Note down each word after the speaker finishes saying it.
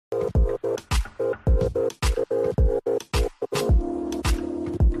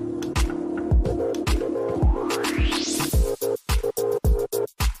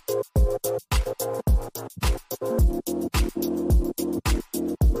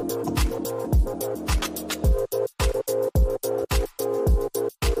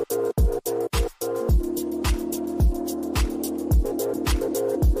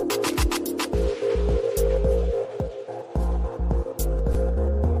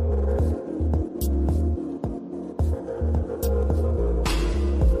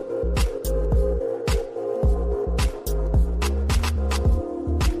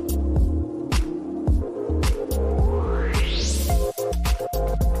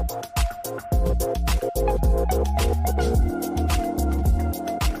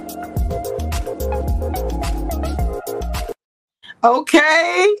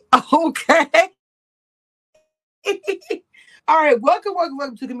Okay. Okay. All right.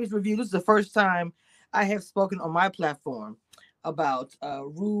 Welcome to Comedians Review. This is the first time I have spoken on my platform about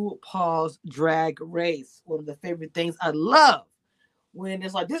RuPaul's Drag Race. One of the favorite things I love when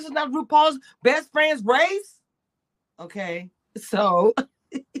it's like, this is not RuPaul's best friend's race. Okay. So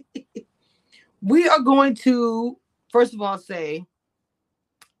we are going to, first of all, say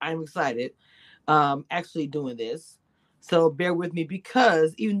I'm excited actually doing this. So bear with me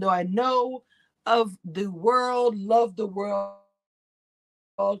because even though I know of the world, love the world,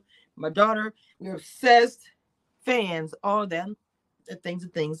 my daughter, we're obsessed fans, all that, things are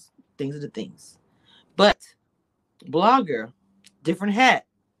the things. But blogger, different hat.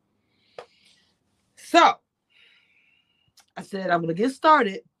 So I said I'm gonna get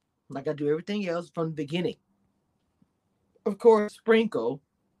started like I do everything else from the beginning. Of course, sprinkle,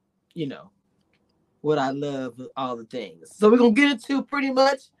 you know, what I love, all the things. So we're gonna get into pretty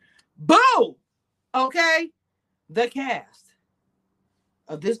much boom. Okay, the cast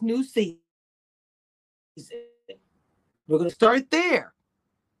of this new season. We're gonna start there,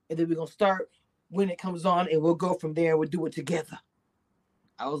 and then we're gonna start when it comes on, and we'll go from there. And we'll do it together.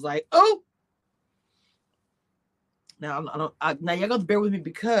 I was like, oh, now I don't. Now y'all got to bear with me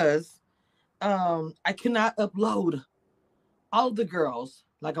because I cannot upload all of the girls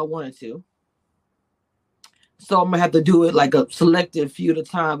like I wanted to. So I'm gonna have to do it like a selected few at a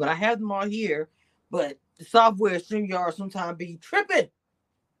time. But I have them all here. But the software StreamYard sometimes be tripping.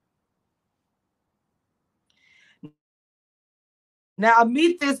 Now,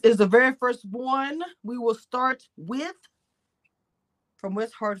 Meet This is the very first one we will start with from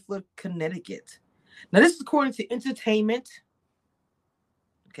West Hartford, Connecticut. Now, this is according to Entertainment.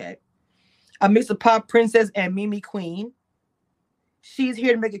 Okay. A mix of Pop Princess and Mimi Queen. She's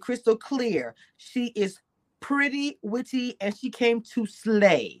here to make it crystal clear. She is pretty, witty, and she came to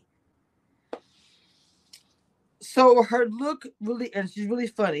slay. So her look really, and she's really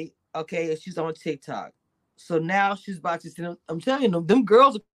funny. Okay, and she's on TikTok. So now she's about to send them. I'm telling you, them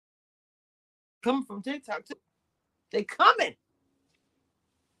girls are coming from TikTok too. They coming.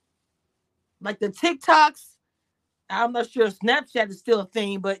 Like the TikToks. I'm not sure if Snapchat is still a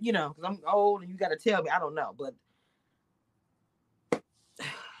thing, but you know, because I'm old and you got to tell me. I don't know, but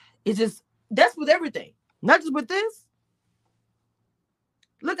it's just that's with everything, not just with this.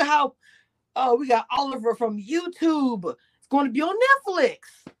 Look at how we got Oliver from YouTube. It's going to be on Netflix.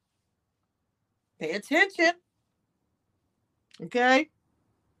 Pay attention, okay?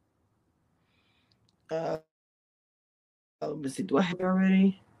 Let me see. Do I have it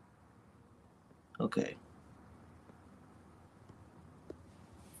already? Okay.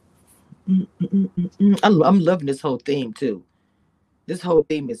 I'm loving this whole theme too. This whole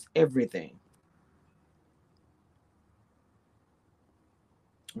theme is everything.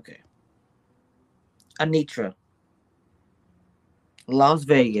 Okay. Anitra, Las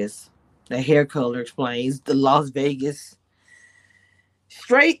Vegas. The hair color explains the Las Vegas.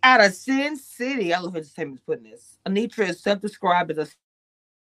 Straight out of Sin City. I love Entertainment's putting this. Anitra is self described as a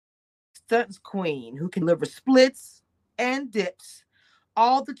stunts queen who can deliver splits and dips,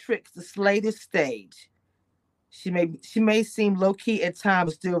 all the tricks to slay this stage. She may seem low key at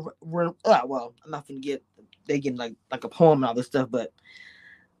times, but still run. Well, I'm not gonna get they getting like a poem and all this stuff, but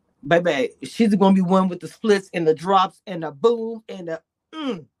baby, she's gonna be one with the splits and the drops and the boom and the.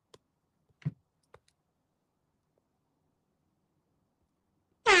 Mm.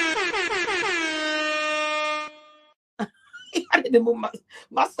 I need to move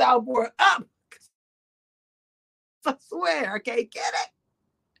my soundboard up. I swear, I can't get it.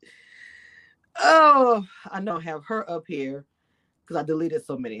 Oh, I know I have her up here because I deleted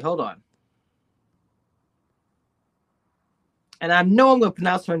so many. Hold on. And I know I'm going to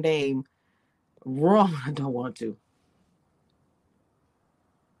pronounce her name wrong. I don't want to.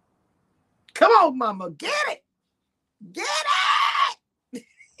 Come on, mama. Get it. Get it.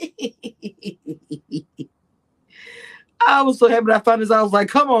 I was so happy that I found this. I was like,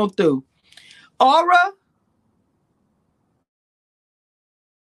 come on through. Aura.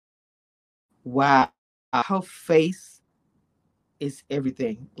 Wow. Her face is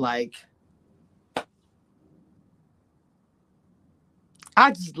everything. Like, I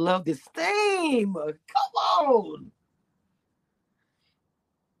just love this theme. Come on.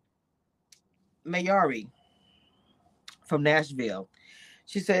 Mayari from Nashville.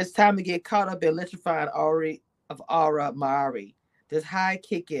 She says it's time to get caught up in electrifying Aura Mari. This high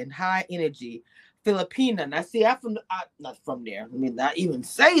kicking, high energy Filipina. Now, see, I'm not from there. I mean, not even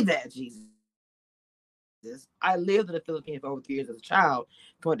say that, Jesus. I lived in the Philippines for over 3 years as a child.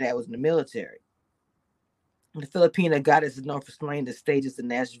 My dad was in the military. The Filipina goddess is known for slaying the stages in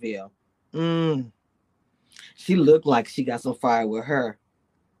Nashville. Mm. She looked like she got some fire with her.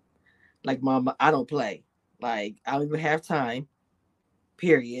 Like, mama, I don't play. Like, I don't even have time.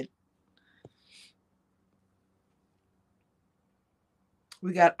 Period.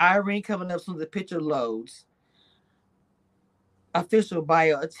 We got Irene coming up soon as the picture loads. Official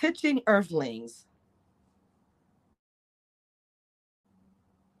bio. Attention Earthlings.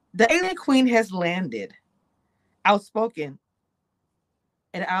 The alien queen has landed. Outspoken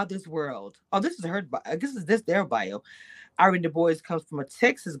and out of this world. Oh, this is her bio. This is this their bio. Irene Du Bois comes from a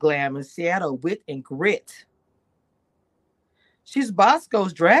Texas glam in Seattle, wit and grit. She's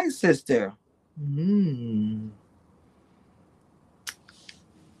Bosco's drag sister. Mm.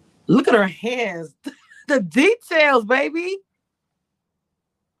 Look at her hands. The details, baby.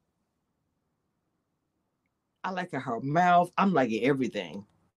 I like her mouth. I'm liking everything.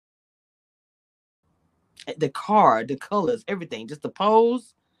 The card, the colors, everything. Just the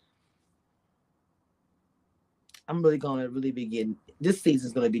pose. I'm really gonna really be getting this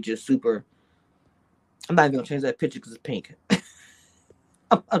season's gonna be just super. I'm not even gonna change that picture because it's pink.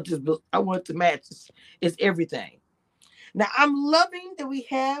 I'm just I want it to match. It's everything. Now I'm loving that we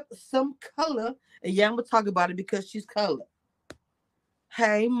have some color, and yeah, I'm gonna talk about it because she's color.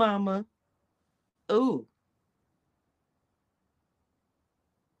 Hey, mama. Ooh,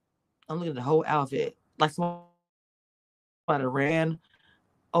 I'm looking at the whole outfit. Like somebody ran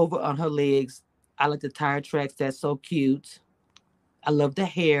over on her legs. I like the tire tracks. That's so cute. I love the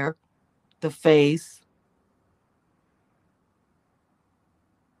hair, the face.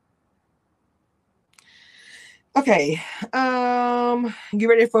 Okay. Get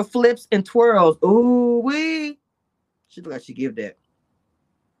ready for flips and twirls. Ooh, wee. She look like she give that.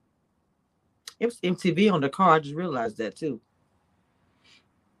 It was MTV on the car. I just realized that too.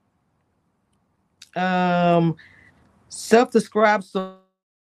 Um, self-described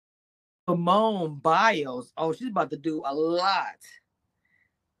Simone Biles. Oh, she's about to do a lot.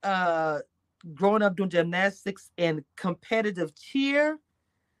 Uh, growing up doing gymnastics and competitive cheer.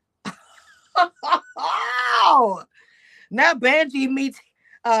 Oh, now Banji meets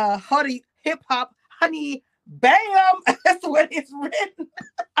honey hip hop honey bam. That's what it's written.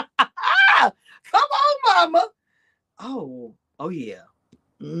 Come on, mama. Oh yeah.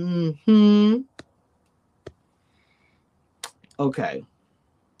 Hmm. Okay.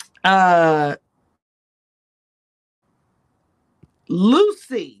 Uh,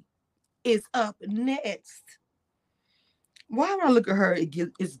 Lucy is up next. Why when I look at her,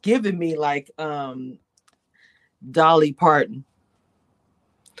 it's giving me like Dolly Parton.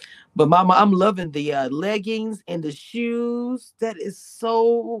 But mama, I'm loving the leggings and the shoes. That is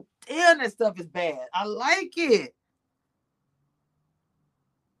so damn. That stuff is bad. I like it.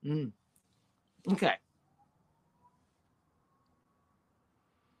 Mm. Okay.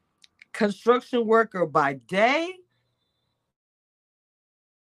 Construction worker by day,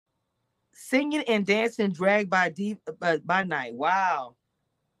 singing and dancing drag by night. Wow.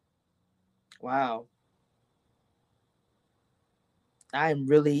 Wow. I am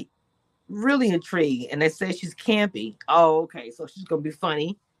really, really intrigued. And they say she's campy. Oh, okay. So she's gonna be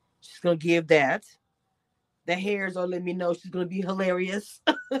funny. She's gonna give that. The hairs are letting me know she's gonna be hilarious.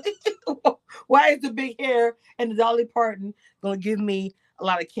 Why is the big hair and the Dolly Parton gonna give me a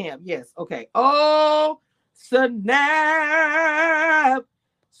lot of camp? Yes. Okay. Oh, snap,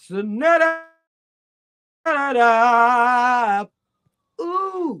 snap.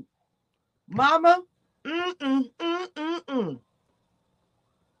 Ooh, mama. Mm.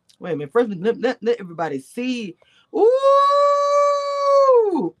 Wait a minute. First, let everybody see. Ooh.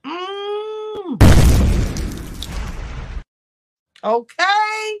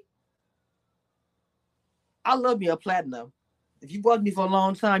 Okay. I love me a platinum. If you watched me for a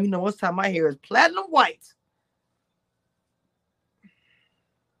long time, you know what's time my hair is platinum white.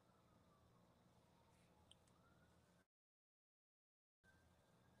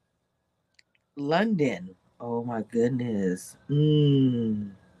 London. Oh my goodness.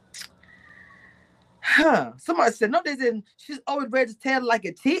 Huh. Somebody said, no, they didn't. She's always ready to tell like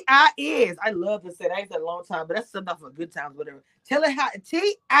a T.I. is. I love to say that. I ain't said a long time, but that's enough for good times, whatever. Tell her how a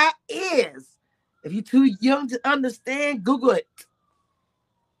T.I. is. If you're too young to understand, Google it.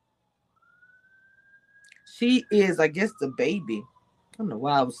 She is, I guess, the baby. I don't know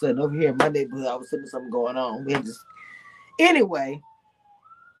why I was sitting over here in my neighborhood. I was sitting something going on. We had just anyway.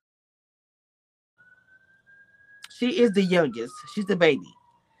 She is the youngest. She's the baby.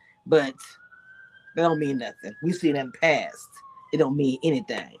 But that don't mean nothing. We see that in the past. It don't mean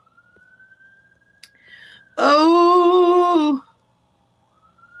anything. Oh,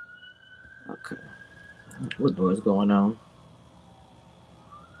 okay. What was going on?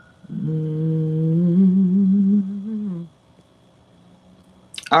 Mm.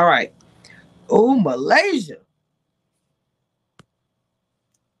 All right. Oh, Malaysia.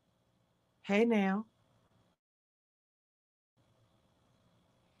 Hey now.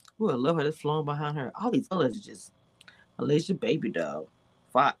 Ooh, I love how it's flowing behind her. All these colors are just Malaysia baby doll.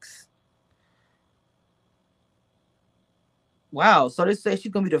 Fox. Wow. So they say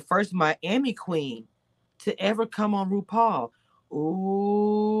she's gonna be the first Miami queen to ever come on RuPaul.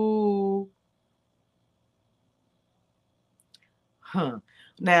 Ooh. Huh.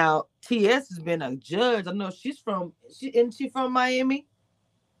 Now TS has been a judge. I know she from Miami.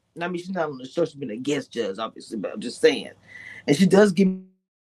 I mean, she's not on the show. She's been a guest judge, obviously, but I'm just saying. And she does give me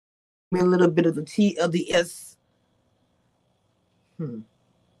a little bit of the T of the S. Hmm.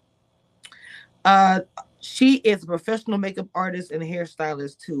 She is a professional makeup artist and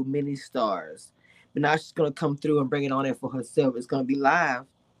hairstylist to many stars. But now she's gonna come through and bring it on there for herself. It's gonna be live.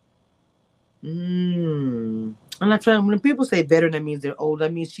 I'm not trying. When people say veteran, that means they're old.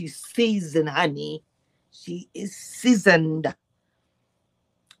 That means she's seasoned, honey. She is seasoned.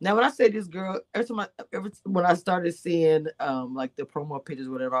 Now, when I say this girl, when I started seeing like the promo pictures,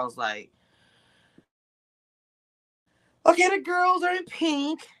 whatever, I was like, okay, the girls are in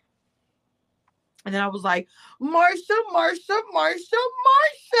pink, and then I was like, Marsha, Marsha, Marsha,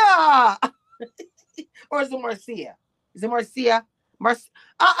 Marsha, or is it Marcia? Is it Marcia?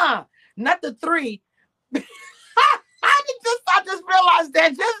 Not the three. I just realized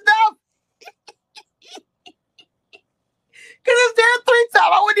that just now because it's there three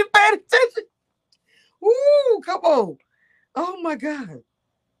times. I wasn't even paying attention. Ooh, come on! Oh my god!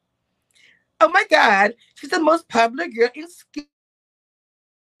 Oh my god! She's the most popular girl in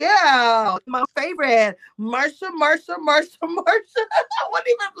yeah, my favorite, Marsha, Marsha, Marsha, Marsha. I wasn't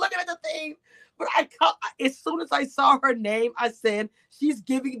even looking at the thing, but as soon as I saw her name, I said she's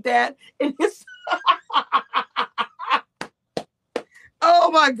giving that, and it's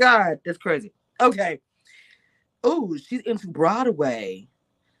oh my god, that's crazy. Okay, oh, she's into Broadway.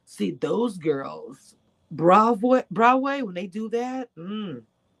 See those girls, Broadway when they do that,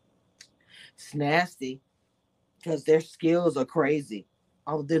 it's nasty because their skills are crazy.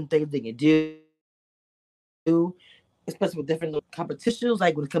 All the different things they can do, especially with different little competitions,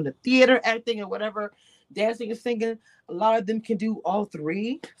 like when it comes to theater, acting, or whatever, dancing and singing. A lot of them can do all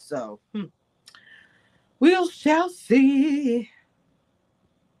three. So, we shall see.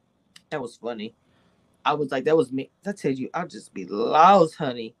 That was funny. I was like, that was me. I tell you, I'll just be lost,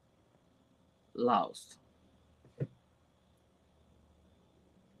 honey. Lost.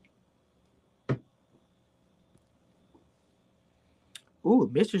 Ooh,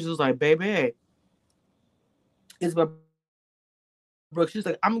 Mistress was like, baby, it's my Brooke. She's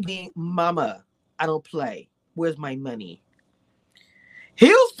like, I'm getting mama. I don't play. Where's my money?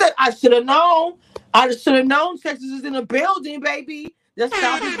 Houston, I should have known. I should have known Texas is in the building, baby. The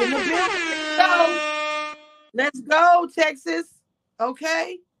South is in the building. Let's go. Let's go, Texas.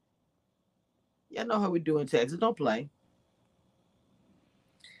 Okay? Y'all know how we do in Texas. Don't play.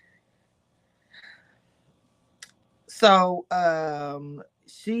 So,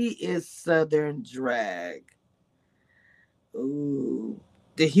 she is Southern drag. Ooh.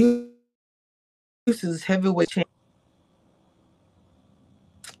 The Houston's heavyweight champ.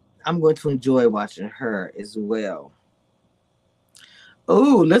 I'm going to enjoy watching her as well.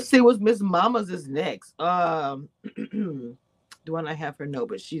 Oh, let's see what Miss Mamas is next. Do I not have her? No,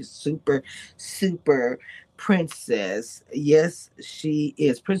 but she's super, super princess. Yes, she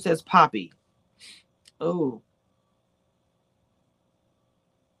is Princess Poppy. Oh,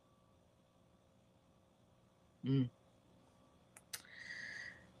 mm.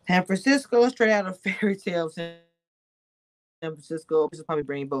 San Francisco, straight out of fairy tale. San Francisco, Princess Poppy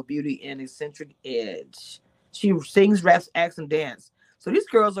bringing both beauty and eccentric edge. She sings, raps, acts, and dance. So these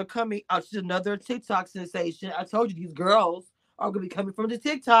girls are coming out. She's another TikTok sensation. I told you these girls are going to be coming from the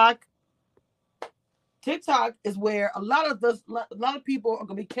TikTok. TikTok is where a lot of people are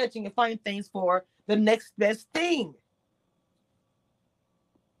going to be catching and finding things for the next best thing.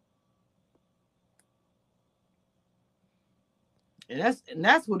 And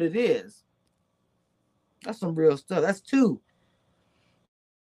that's what it is. That's some real stuff. That's two.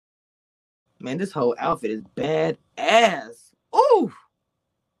 Man, this whole outfit is bad ass. Ooh,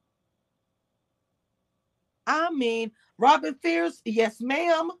 I mean, Robin Fierce, yes,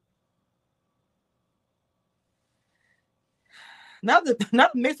 ma'am. Not the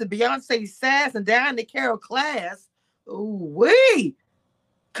mix of Beyonce sass and Diana Carroll class. Ooh wee.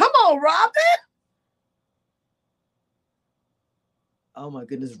 Come on, Robin. Oh my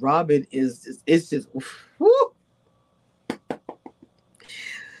goodness, Robin is just, it's just whew.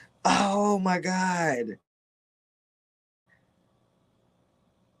 Oh my god.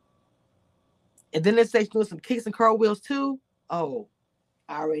 And then they say she's doing some kicks and curl wheels too. Oh,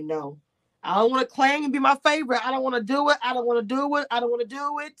 I already know. I don't want to claim and be my favorite. I don't want to do it. I don't want to do it. I don't want to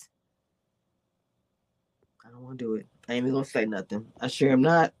do it. I don't want to do it. I ain't even gonna say nothing. I sure am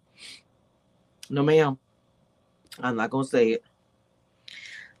not. No, ma'am. I'm not gonna say it.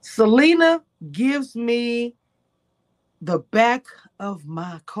 Selena gives me the back of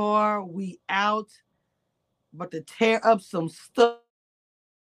my car. We out, but to tear up some stuff,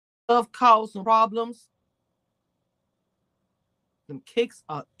 cause some problems. Them kicks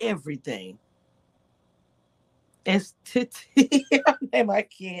are everything. It's name my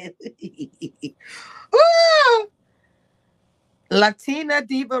kid. Latina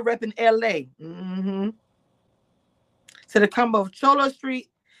diva repping LA. Mm-hmm. To the combo of Cholo Street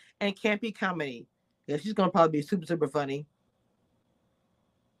and campy comedy. Yeah, she's gonna probably be super, super funny.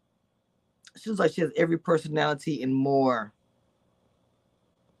 She looks like she has every personality and more.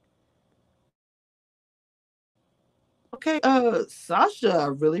 Okay,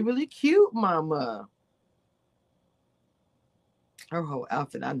 Sasha, really, really cute, mama. Her whole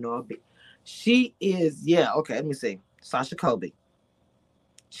outfit, I know. She is, yeah. Okay, let me see. Sasha Colby.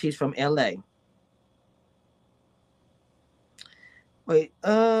 She's from LA. Wait,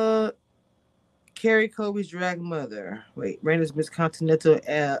 Carrie Colby's drag mother. Wait, Raina's Miss Continental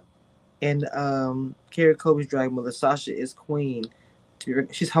and Carrie Colby's drag mother. Sasha is queen.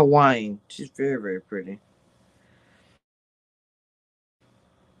 She's Hawaiian. She's very, very pretty.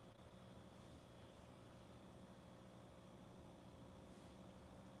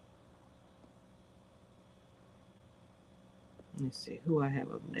 Let's see who I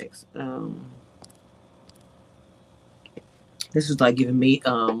have up next. This is like giving me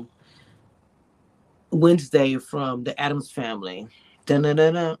Wednesday from the Addams Family.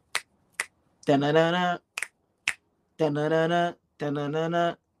 Da-na-na-na, da-na-na-na, da-na-na-na,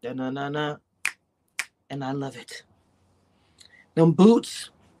 da-na-na-na, da-na-na-na. And I love it. Them boots.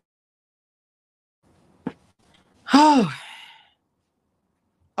 Oh,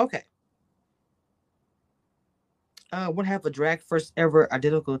 okay. What have a drag first ever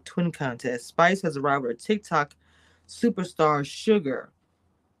identical twin contest? Spice has arrived with a TikTok superstar Sugar.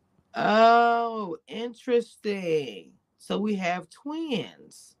 Oh, interesting. So we have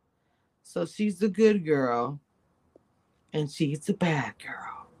twins. So she's the good girl and she's the bad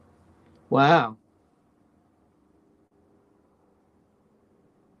girl. Wow.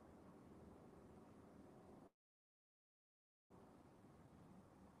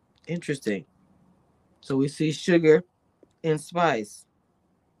 Interesting. So we see Sugar and Spice.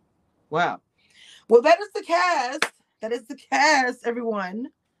 Wow. Well, that is the cast. That is the cast, everyone.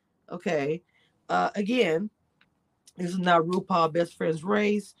 Okay. Again, this is now RuPaul Best Friends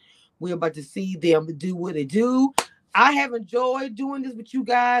Race. We're about to see them do what they do. I have enjoyed doing this with you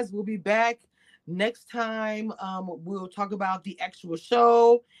guys. We'll be back next time. We'll talk about the actual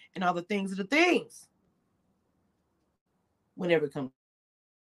show and all the things whenever it comes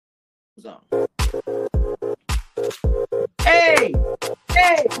on.